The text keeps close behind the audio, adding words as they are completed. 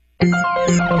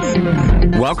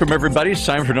Welcome, everybody. It's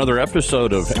time for another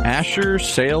episode of Asher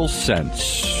Sales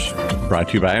Sense, brought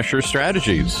to you by Asher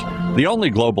Strategies, the only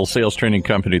global sales training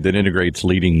company that integrates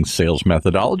leading sales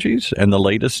methodologies and the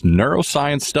latest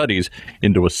neuroscience studies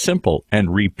into a simple and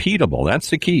repeatable, that's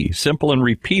the key, simple and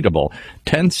repeatable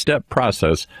 10-step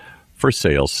process for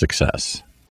sales success.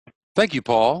 Thank you,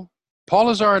 Paul.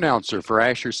 Paul is our announcer for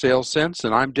Asher Sales Sense,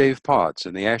 and I'm Dave Potts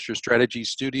in the Asher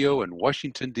Strategies studio in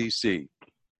Washington, D.C.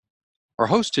 Our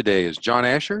host today is John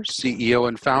Asher, CEO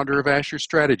and founder of Asher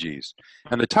Strategies,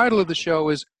 and the title of the show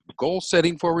is Goal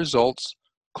Setting for Results,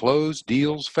 Close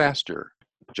Deals Faster.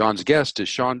 John's guest is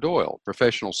Sean Doyle,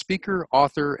 professional speaker,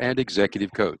 author, and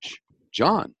executive coach.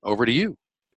 John, over to you.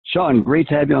 Sean, great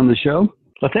to have you on the show.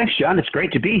 Well, thanks, John. It's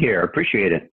great to be here.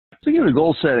 Appreciate it. Speaking of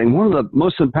goal setting, one of the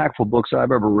most impactful books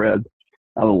I've ever read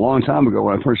a long time ago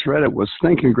when I first read it was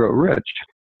Think and Grow Rich.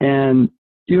 And,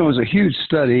 you know, it was a huge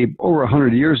study over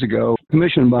 100 years ago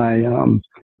commissioned by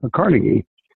Carnegie,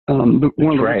 one of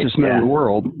the richest men in the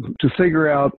world, to figure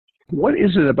out what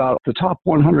is it about the top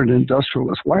 100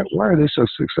 industrialists? Why are they so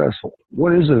successful?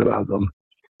 What is it about them?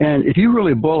 And if you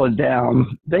really boil it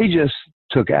down, they just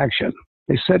took action.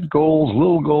 They set goals,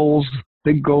 little goals,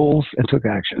 big goals, and took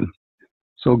action.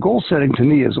 So goal setting to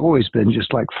me has always been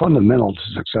just like fundamental to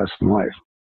success in life.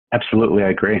 Absolutely, I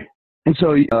agree. And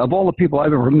so of all the people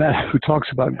I've ever met who talks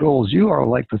about goals, you are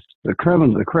like the creme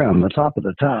of the creme, the top of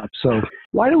the top. So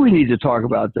why do we need to talk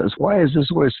about this? Why is this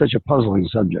always such a puzzling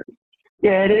subject?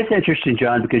 Yeah, it is interesting,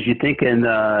 John, because you think in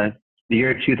the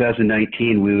year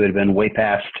 2019, we would have been way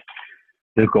past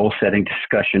the goal setting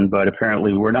discussion, but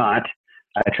apparently we're not.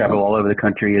 I travel all over the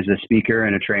country as a speaker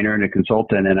and a trainer and a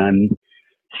consultant, and I'm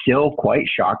still quite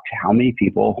shocked how many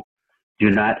people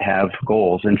do not have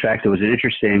goals. In fact, it was an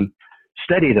interesting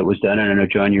study that was done, and I know,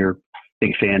 John, you're a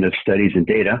big fan of studies and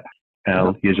data.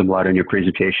 I'll use them a lot in your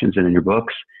presentations and in your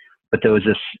books. But there was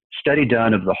this study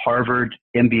done of the Harvard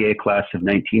MBA class of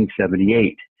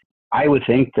 1978. I would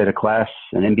think that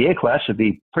an MBA class would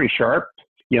be pretty sharp,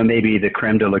 you know, maybe the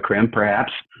creme de la creme,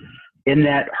 perhaps. In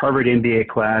that Harvard MBA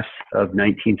class of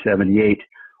 1978,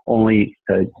 only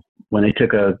when they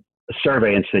took a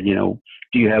survey and said, you know,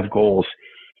 do you have goals?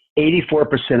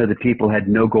 84% of the people had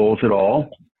no goals at all,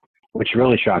 which is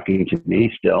really shocking to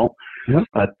me still.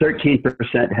 Yep.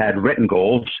 13% had written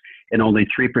goals, and only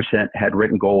 3% had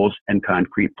written goals and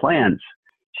concrete plans.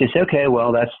 So you say, okay,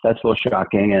 well, that's a little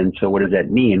shocking. And so what does that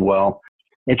mean? Well,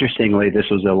 interestingly, this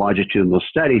was a longitudinal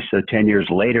study. So 10 years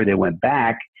later, they went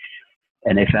back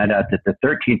and they found out that the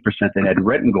 13% that had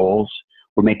written goals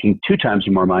were making 2 times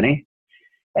more money.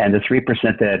 And the 3%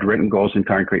 that had written goals and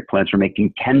concrete plans were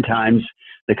making 10 times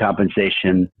the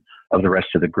compensation of the rest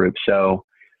of the group. So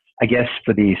I guess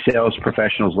for the sales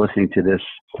professionals listening to this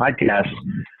podcast,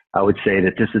 I would say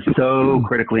that this is so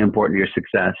critically important to your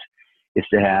success, is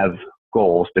to have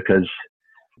goals, because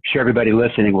I'm sure everybody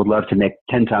listening would love to make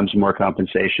 10 times more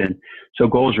compensation. So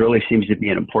goals really seems to be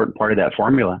an important part of that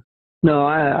formula. No,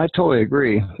 I totally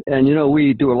agree. And, you know,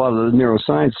 we do a lot of the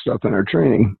neuroscience stuff in our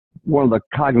training. One of the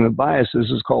cognitive biases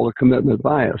is called a commitment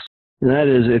bias. And that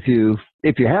is if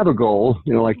you have a goal,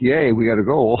 you know, like, yay, we got a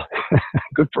goal,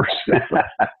 good person.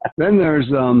 Then there's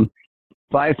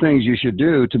 5 things you should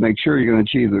do to make sure you're going to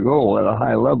achieve the goal at a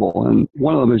high level. And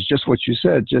one of them is just what you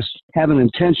said, just have an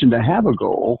intention to have a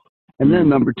goal. And then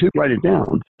number 2, write it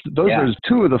down. Those are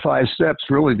 2 of the 5 steps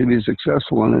really to be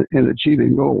successful in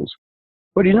achieving goals.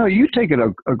 But, you know, you take it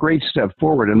a great step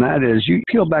forward, and that is you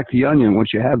peel back the onion once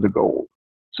you have the goal.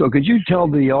 So could you tell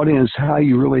the audience how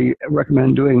you really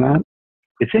recommend doing that?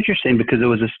 It's interesting because there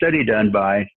was a study done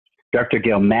by Dr.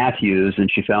 Gail Matthews, and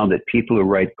she found that people who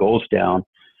write goals down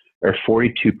are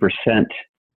 42%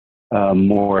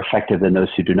 more effective than those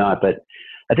who do not. But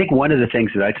I think one of the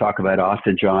things that I talk about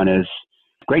often, John, is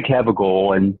great to have a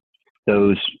goal, and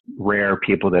those rare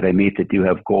people that I meet that do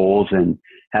have goals and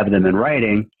have them in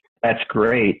writing, that's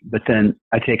great. But then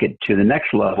I take it to the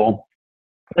next level.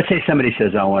 Let's say somebody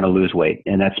says, I want to lose weight,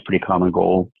 and that's a pretty common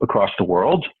goal across the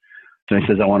world. So he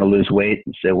says, I want to lose weight,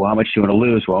 and say, well, how much do you want to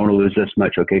lose? Well, I want to lose this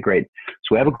much. Okay, great.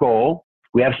 So we have a goal.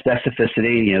 We have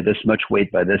specificity, you know, this much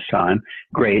weight by this time.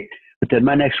 Great. But then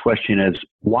my next question is,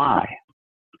 why?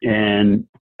 And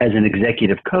as an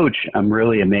executive coach, I'm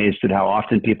really amazed at how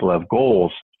often people have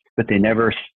goals, but they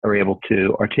never are able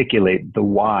to articulate the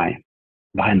why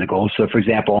behind the goal. So, for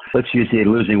example, let's use the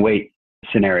losing weight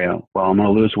scenario. Well, I'm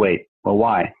going to lose weight. Well,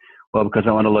 why? Well, because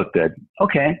I want to look good.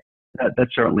 Okay,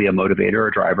 that's certainly a motivator or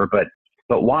a driver, but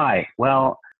why?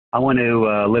 Well, I want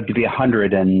to live to be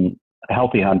 100 and a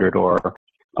healthy 100, or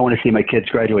I want to see my kids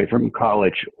graduate from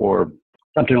college, or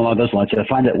something along those lines. So I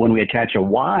find that when we attach a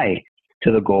why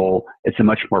to the goal, it's a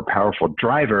much more powerful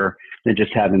driver than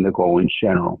just having the goal in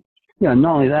general. Yeah,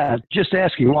 not only that, just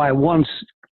asking why once,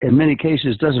 in many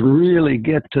cases, doesn't really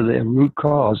get to the root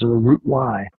cause or the root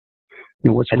why,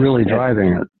 what's really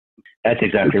driving it. That's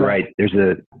exactly right. There's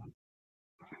a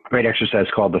great exercise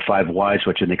called the 5 Whys,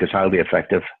 which I think is highly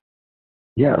effective.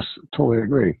 Yes, totally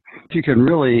agree. If you can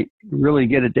really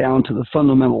get it down to the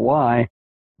fundamental why,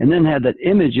 and then have that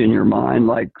image in your mind,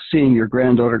 like seeing your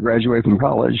granddaughter graduate from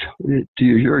college, to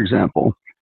use your example,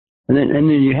 and then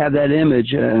you have that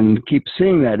image and keep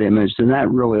seeing that image, then that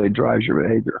really drives your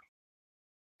behavior.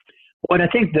 Well, and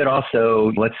I think that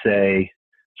also, let's say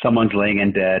someone's laying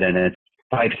in bed and it's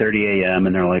 5:30 a.m.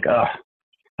 and they're like, oh,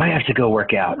 I have to go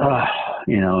work out.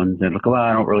 And they're like, well,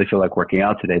 I don't really feel like working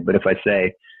out today. But if I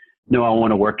say, no, I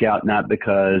want to work out not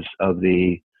because of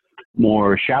the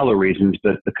more shallow reasons,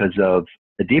 but because of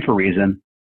the deeper reason,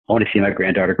 I want to see my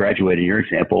granddaughter graduate, in your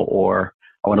example, or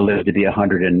I want to live to be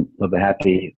 100 and live a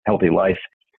happy, healthy life.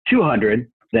 200,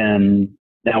 then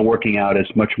now working out is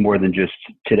much more than just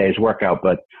today's workout,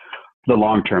 but the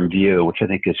long-term view, which I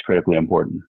think is critically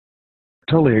important.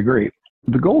 Totally agree.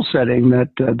 The goal setting that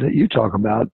you talk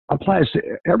about applies to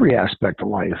every aspect of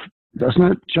life, doesn't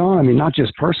it, John? I mean, not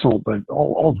just personal, but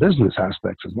all business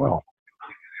aspects as well.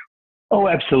 Oh,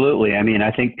 absolutely. I mean,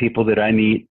 I think people that I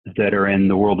meet that are in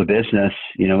the world of business,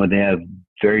 they have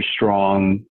very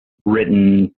strong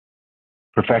written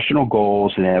professional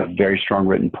goals and they have very strong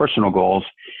written personal goals.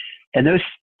 And those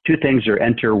two things are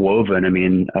interwoven. I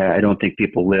mean, I don't think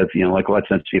people live, like a lot of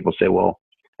times people say, well,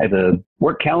 I have a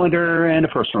work calendar and a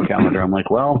personal calendar. I'm like,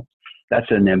 well, that's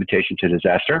an invitation to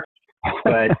disaster.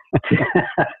 But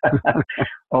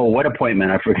oh, what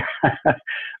appointment?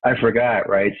 I forgot,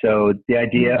 right? So the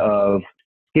idea of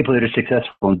people that are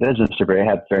successful in business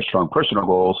have very strong personal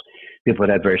goals. People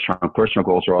that have very strong personal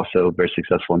goals are also very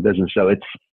successful in business. So it's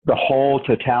the whole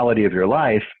totality of your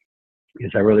life.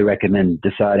 Is I really recommend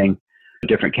deciding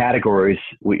different categories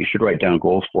what you should write down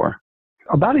goals for.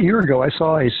 About a year ago, I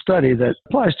saw a study that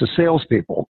applies to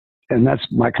salespeople, and that's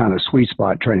my kind of sweet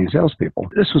spot, training salespeople.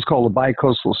 This was called a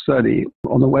bicoastal study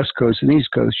on the West Coast and East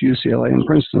Coast, UCLA and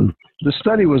Princeton. The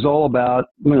study was all about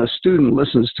when a student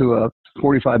listens to a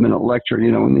 45-minute lecture,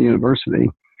 in the university,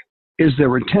 is their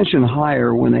retention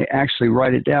higher when they actually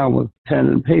write it down with pen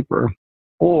and paper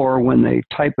or when they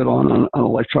type it on an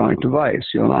electronic device,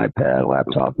 an iPad,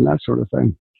 laptop, and that sort of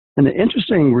thing. And the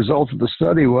interesting result of the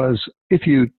study was if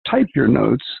you type your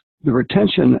notes, the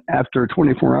retention after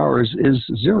 24 hours is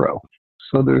 0.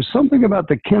 So there's something about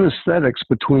the kinesthetics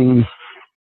between,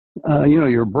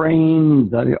 your brain,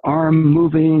 the arm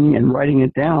moving and writing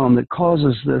it down that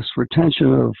causes this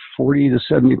retention of 40 to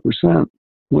 70%.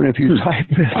 When if you type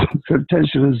it, the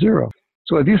retention is 0.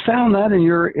 So have you found that in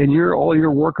your all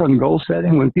your work on goal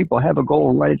setting, when people have a goal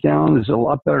and write it down, is it a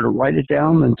lot better to write it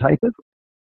down than type it?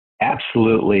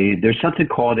 Absolutely. There's something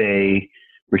called a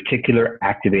reticular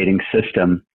activating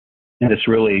system. And this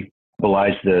really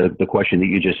belies the question that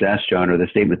you just asked, John, or the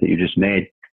statement that you just made,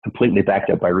 completely backed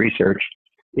up by research,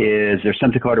 is there's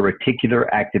something called a reticular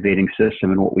activating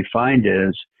system. And what we find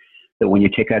is that when you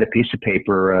take out a piece of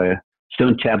paper, a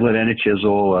stone tablet and a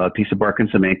chisel, a piece of bark and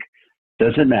some ink,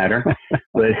 doesn't matter.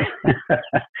 but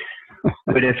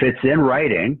if it's in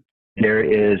writing, there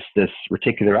is this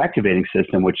reticular activating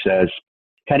system, which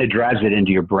kind of drives it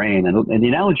into your brain. And the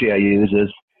analogy I use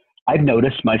is I've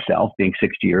noticed myself, being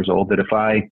 60 years old, that if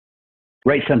I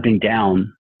write something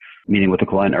down, meeting with a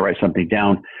client, I write something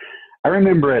down, I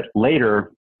remember it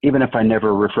later, even if I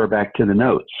never refer back to the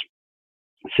notes.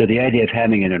 So the idea of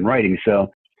having it in writing.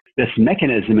 So this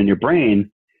mechanism in your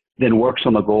brain then works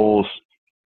on the goals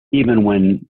even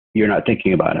when you're not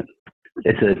thinking about it.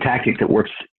 It's a tactic that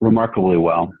works remarkably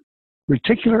well.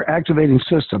 Reticular activating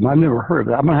system. I've never heard of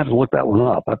that. I'm going to have to look that one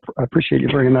up. I appreciate you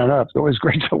bringing that up. It's always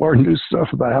great to learn new stuff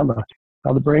about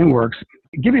how the brain works.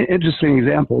 Give me an interesting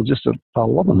example, just to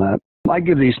follow up on that. I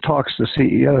give these talks to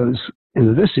CEOs in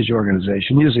the Vistage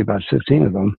organization, usually about 15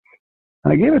 of them.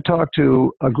 And I gave a talk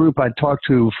to a group I'd talked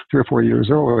to 3 or 4 years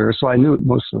earlier, so I knew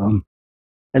most of them.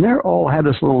 And they all had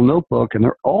this little notebook, and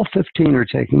they're all 15 are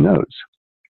taking notes.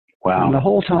 Wow. And the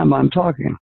whole time I'm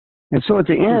talking. And so at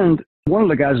the end, one of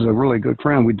the guys is a really good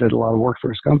friend. We did a lot of work for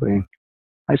his company.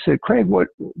 I said, Craig,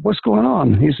 what's going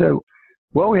on? He said,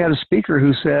 well, we had a speaker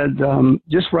who said,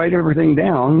 just write everything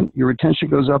down. Your retention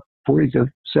goes up 40 to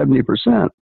 70%.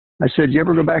 I said, you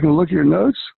ever go back and look at your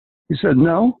notes? He said,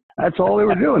 no, that's all they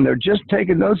were doing. They're just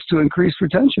taking notes to increase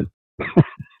retention.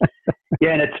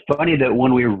 Yeah, and it's funny that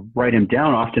when we write them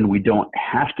down, often we don't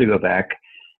have to go back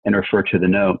and refer to the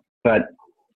note. But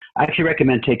I actually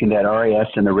recommend taking that RAS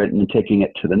and the written and taking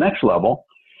it to the next level,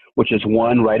 which is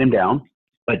 1, write them down.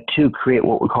 but to create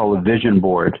what we call a vision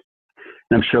board.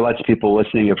 And I'm sure lots of people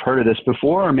listening have heard of this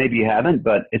before, or maybe you haven't,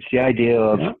 but it's the idea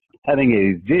of having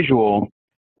a visual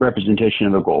representation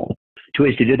of a goal. Two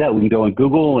ways to do that. We can go on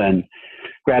Google and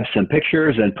grab some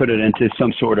pictures and put it into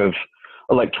some sort of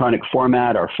electronic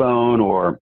format, our phone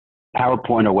or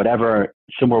PowerPoint or whatever,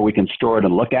 somewhere we can store it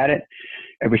and look at it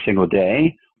every single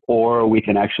day. Or we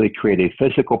can actually create a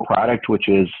physical product, which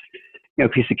is a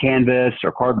piece of canvas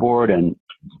or cardboard, and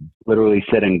literally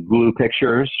sit and glue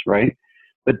pictures, right?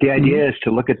 But the idea is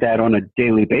to look at that on a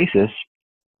daily basis.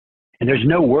 And there's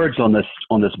no words on this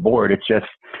board. It's just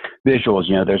visuals.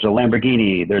 There's a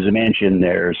Lamborghini, there's a mansion,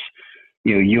 there's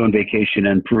you on vacation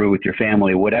in Peru with your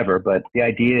family, whatever. But the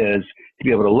idea is to be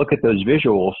able to look at those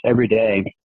visuals every day.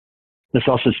 This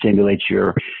also stimulates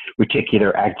your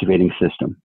reticular activating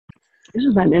system.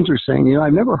 Isn't that interesting?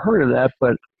 I've never heard of that,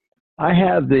 but I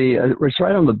have it's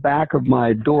right on the back of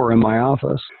my door in my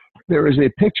office. There is a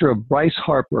picture of Bryce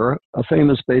Harper, a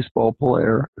famous baseball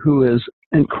player who is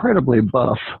incredibly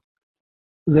buff.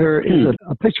 There is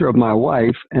a picture of my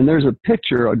wife, and there's a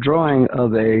drawing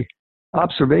of a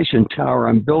observation tower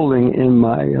I'm building in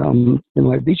my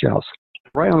beach house,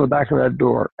 right on the back of that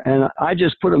door. And I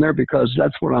just put them there because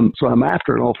that's what I'm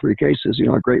after in all three cases.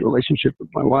 A great relationship with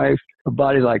my wife, a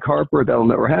body like Harper. That'll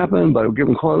never happen, but I'll give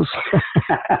them close.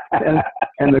 and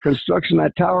the construction of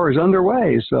that tower is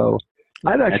underway. So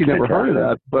I'd actually never heard of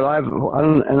that, but I'm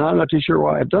not too sure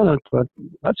why I've done it, but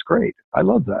that's great. I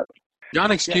love that. John,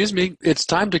 excuse me. It's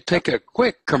time to take a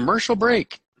quick commercial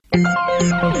break.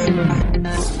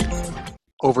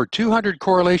 Over 200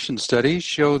 correlation studies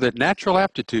show that natural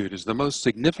aptitude is the most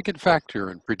significant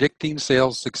factor in predicting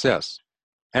sales success.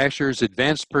 Asher's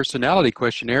Advanced Personality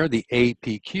Questionnaire, the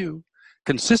APQ,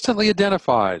 consistently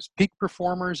identifies peak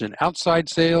performers in outside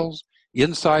sales,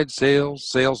 inside sales,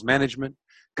 sales management,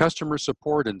 customer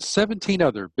support, and 17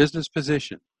 other business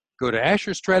positions. Go to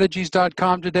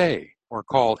AsherStrategies.com today or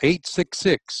call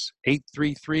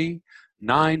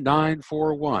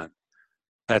 866-833-9941.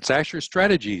 That's Asher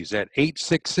Strategies at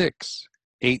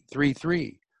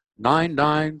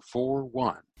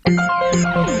 866-833-9941.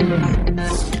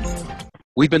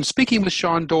 We've been speaking with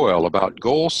Sean Doyle about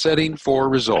goal setting for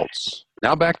results.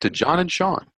 Now back to John and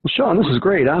Sean. Well, Sean, this is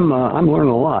great. I'm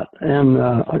learning a lot, and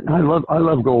I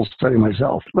love goal setting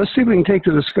myself. Let's see if we can take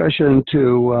the discussion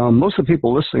to most of the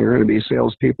people listening are going to be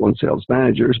salespeople and sales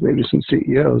managers, maybe some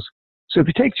CEOs. So if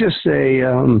you take just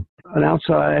an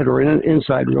outside or an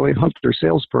inside really hunter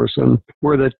salesperson,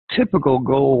 where the typical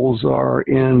goals are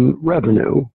in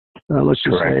revenue, let's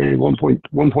just say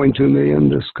 1.2 million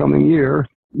this coming year.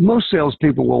 Most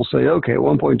salespeople will say, okay,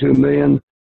 1.2 million.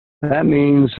 That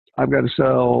means I've got to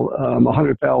sell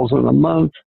 100,000 a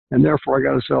month, and therefore I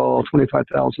got to sell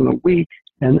 25,000 a week.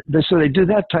 And so they do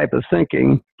that type of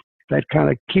thinking that kind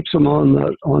of keeps them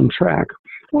on track.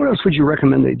 What else would you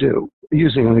recommend they do,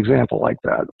 using an example like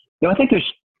that? I think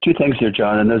there's two things here,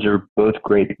 John, and those are both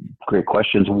great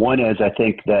questions. One is I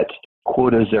think that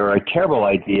quotas are a terrible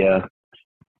idea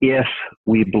if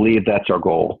we believe that's our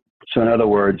goal. So in other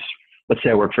words, let's say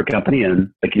I work for a company,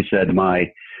 and like you said,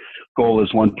 my goal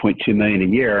is 1.2 million a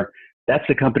year. That's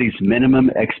the company's minimum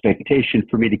expectation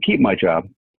for me to keep my job,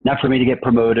 not for me to get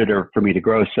promoted or for me to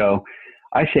grow. So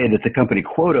I say that the company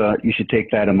quota, you should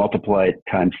take that and multiply it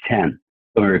times 10.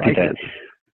 Let me repeat that.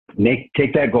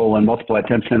 Take that goal and multiply it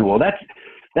times 10. Well,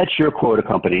 that's your quota,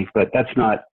 company, but that's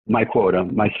not my quota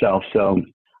myself. So I'm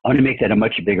going to make that a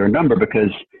much bigger number,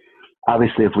 because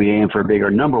obviously if we aim for a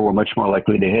bigger number, we're much more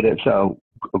likely to hit it. So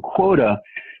a quota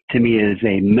to me is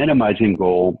a minimizing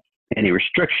goal, any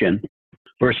restriction,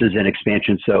 versus an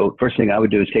expansion. So first thing I would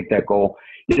do is take that goal.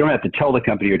 You don't have to tell the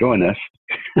company you're doing this,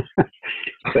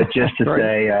 but just to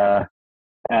say,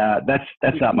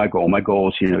 that's not my goal. My goal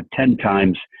is, 10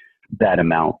 times that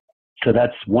amount. So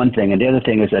that's one thing. And the other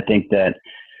thing is, I think that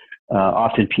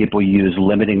often people use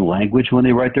limiting language when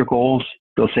they write their goals.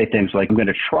 They'll say things like, I'm going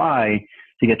to try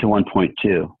to get to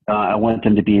 1.2. I want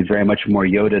them to be very much more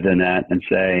Yoda than that and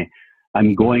say,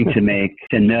 I'm going to make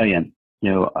 10 million.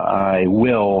 I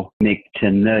will make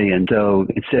 10 million. So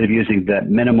instead of using that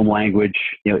minimum language,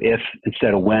 if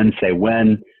instead of when, say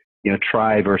when,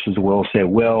 try versus will, say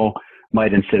will,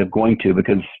 might instead of going to,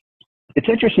 because it's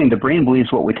interesting. The brain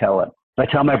believes what we tell it. If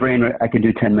I tell my brain I can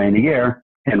do 10 million a year,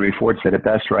 Henry Ford said it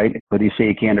best, right? Whether you say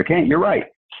you can or can't, you're right.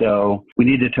 So we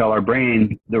need to tell our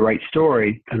brain the right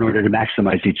story in order to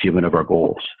maximize the achievement of our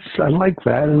goals. So I like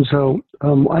that. And so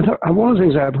one of the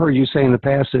things I've heard you say in the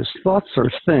past is thoughts are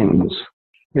things.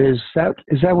 Is that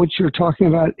what you're talking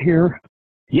about here?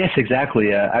 Yes,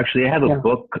 exactly. Actually, I have a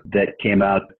book that came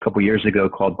out a couple years ago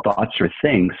called Thoughts Are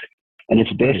Things. And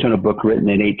it's based on a book written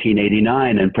in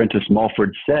 1889. And Prentice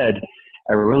Mulford said,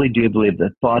 I really do believe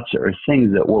that thoughts are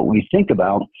things that what we think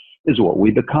about is what we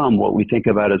become. What we think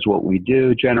about is what we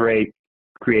do, generate,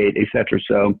 create, etc.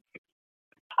 So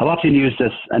I've often used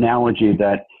this analogy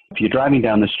that if you're driving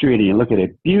down the street and you look at a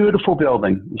beautiful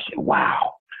building, you say,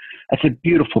 wow, that's a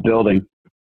beautiful building.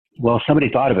 Well, somebody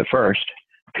thought of it first.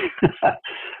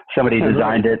 Somebody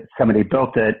designed it, somebody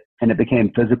built it, and it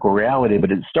became physical reality,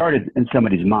 but it started in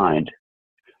somebody's mind.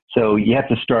 So you have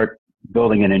to start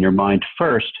building it in your mind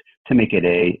first to make it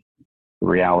a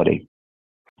reality.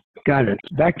 Got it.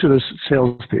 Back to the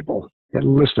salespeople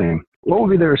and listening. What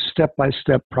would be their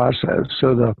step-by-step process?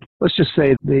 So let's just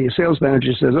say the sales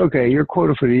manager says, okay, your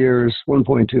quota for the year is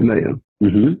 $1.2 million.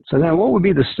 Mm-hmm. So now what would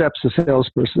be the steps the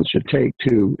salesperson should take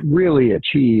to really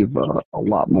achieve a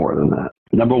lot more than that?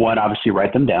 Number one, obviously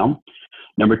write them down.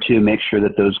 Number two, make sure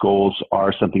that those goals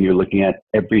are something you're looking at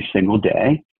every single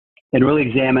day and really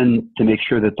examine to make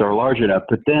sure that they're large enough.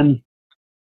 But then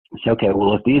say, okay,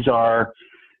 well, if these are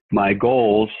my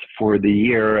goals for the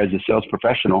year as a sales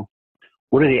professional,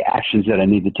 what are the actions that I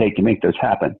need to take to make those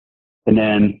happen? And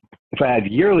then if I have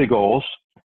yearly goals,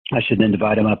 I should then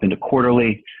divide them up into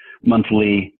quarterly,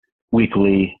 monthly,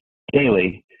 weekly,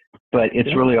 daily. But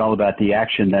it's really all about the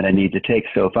action that I need to take.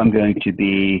 So if I'm going to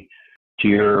be, to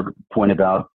your point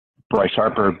about Bryce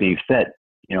Harper being fit,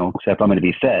 so if I'm going to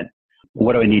be fit,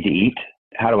 what do I need to eat?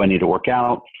 How do I need to work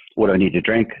out? What do I need to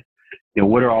drink?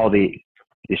 What are all the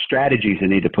strategies I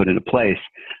need to put into place?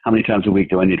 How many times a week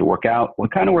do I need to work out?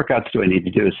 What kind of workouts do I need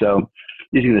to do? So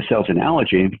using the sales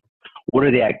analogy, what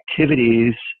are the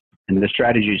activities and the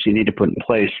strategies you need to put in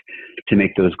place to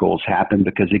make those goals happen?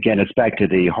 Because again, it's back to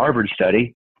the Harvard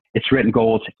study. It's written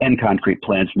goals and concrete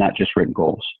plans, not just written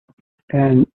goals.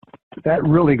 And that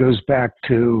really goes back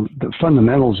to the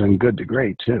fundamentals in good to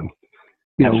great too.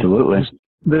 Absolutely.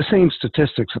 The same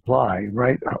statistics apply,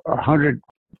 right? 100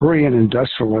 brilliant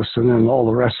industrialists and then all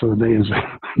the rest of the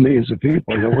millions of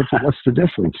people. What's the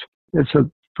difference? It's a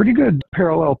pretty good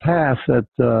parallel path that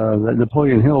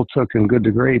Napoleon Hill took in Good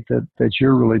to Great that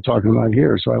you're really talking about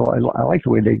here. So I like the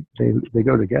way they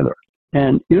go together.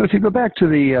 And, if you go back to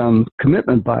the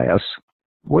commitment bias,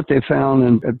 what they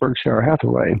found at Berkshire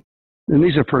Hathaway, and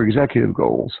these are for executive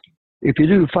goals, if you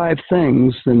do 5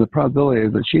 things, then the probability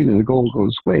of achieving the goal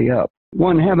goes way up.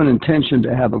 One, have an intention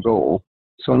to have a goal.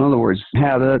 So in other words,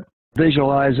 have it,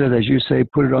 visualize it, as you say,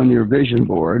 put it on your vision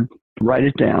board, write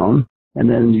it down, and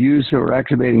then use your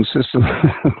activating system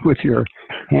with your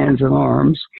hands and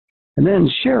arms, and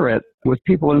then share it with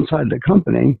people inside the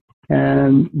company,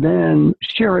 and then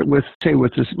share it with the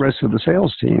rest of the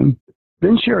sales team.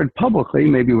 Then share it publicly,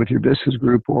 maybe with your business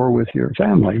group or with your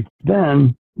family.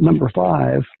 Then, number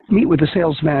 5, meet with the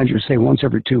sales manager, say once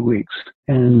every 2 weeks,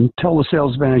 and tell the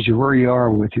sales manager where you are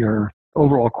with your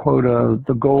overall quota,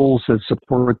 the goals that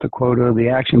support the quota, the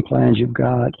action plans you've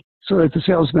got, so that the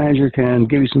sales manager can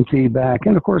give you some feedback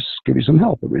and, of course, give you some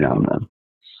help every now and then.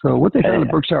 So what they found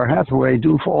at Berkshire Hathaway,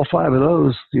 do for all 5 of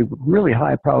those, you have really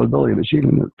high probability of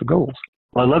achieving the goals.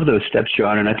 Well, I love those steps,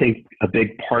 John, and I think a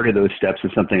big part of those steps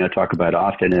is something I talk about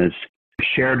often is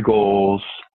shared goals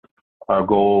are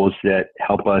goals that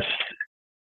help us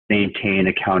maintain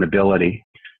accountability.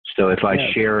 So if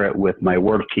I share it with my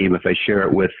work team, if I share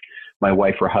it with my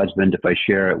wife or husband, if I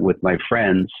share it with my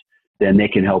friends, then they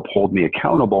can help hold me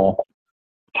accountable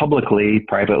publicly,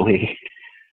 privately.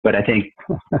 But I think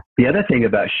the other thing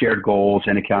about shared goals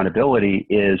and accountability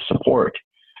is support.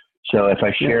 So if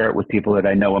I share it with people that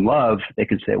I know and love, they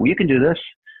can say, well, you can do this.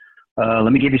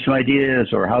 Let me give you some ideas,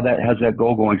 or how's that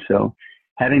goal going? So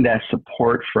having that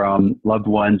support from loved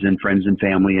ones and friends and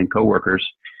family and coworkers,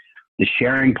 the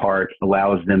sharing part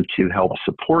allows them to help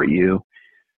support you.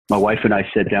 My wife and I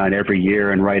sit down every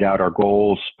year and write out our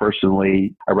goals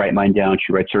personally. I write mine down.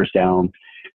 She writes hers down.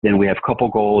 Then we have a couple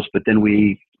goals, but then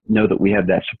we know that we have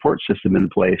that support system in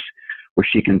place where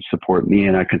she can support me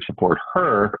and I can support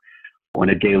her on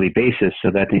a daily basis. So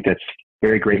I think that's a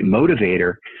very great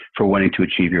motivator for wanting to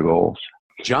achieve your goals.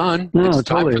 John, it's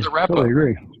time for the wrap-up. Totally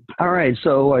agree. All right.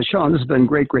 So, Sean, this has been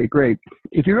great.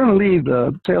 If you're going to leave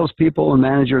the salespeople and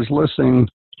managers listening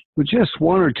with just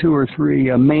 1 or 2 or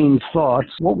 3 main thoughts,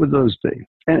 what would those be?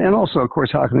 And also, of course,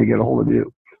 how can they get a hold of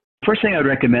you? First thing I would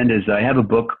recommend is I have a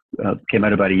book came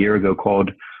out about a year ago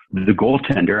called The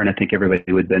Goaltender, and I think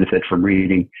everybody would benefit from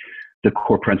reading the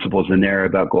core principles in there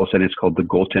about goal setting. It's called The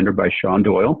Goaltender by Sean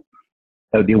Doyle.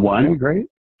 That would be one. Okay, great.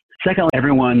 Second,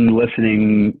 everyone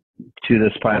listening to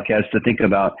this podcast to think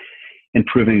about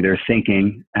improving their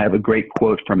thinking. I have a great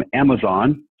quote from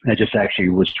Amazon I just actually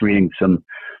was reading some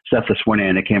stuff this morning,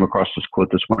 and I came across this quote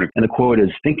this morning. And the quote is,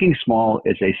 thinking small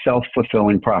is a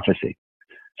self-fulfilling prophecy.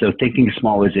 So thinking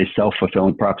small is a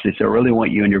self-fulfilling prophecy. So I really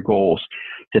want you and your goals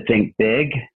to think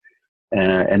big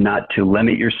and not to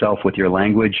limit yourself with your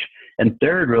language. And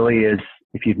third really is,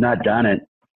 if you've not done it,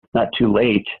 not too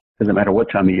late, doesn't matter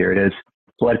what time of year it is,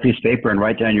 pull out a piece of paper and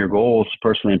write down your goals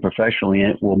personally and professionally,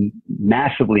 and it will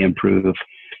massively improve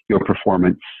your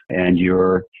performance and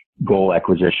your goal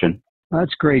acquisition.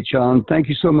 That's great, John. Thank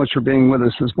you so much for being with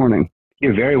us this morning.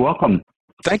 You're very welcome.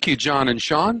 Thank you, John and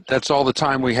Sean. That's all the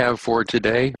time we have for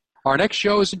today. Our next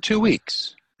show is in 2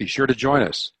 weeks. Be sure to join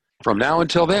us. From now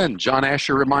until then, John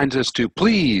Asher reminds us to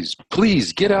please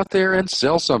get out there and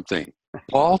sell something.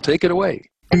 Paul, take it away.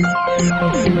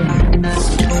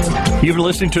 You've been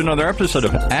listening to another episode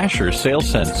of Asher Sales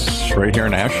Sense right here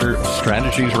on Asher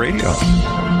Strategies Radio.